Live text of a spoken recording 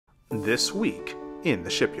This week in the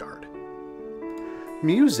shipyard.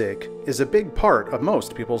 Music is a big part of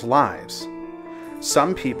most people's lives.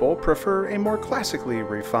 Some people prefer a more classically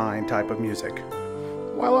refined type of music,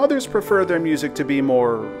 while others prefer their music to be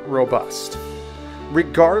more robust.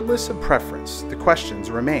 Regardless of preference, the questions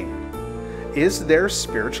remain. Is there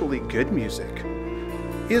spiritually good music?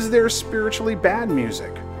 Is there spiritually bad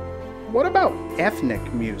music? What about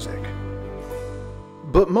ethnic music?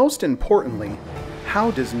 But most importantly, how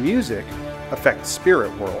does music affect the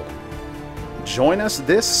spirit world? Join us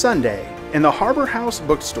this Sunday in the Harbor House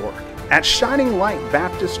Bookstore at Shining Light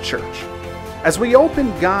Baptist Church as we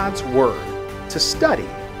open God's Word to study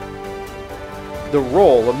the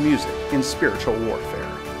role of music in spiritual warfare.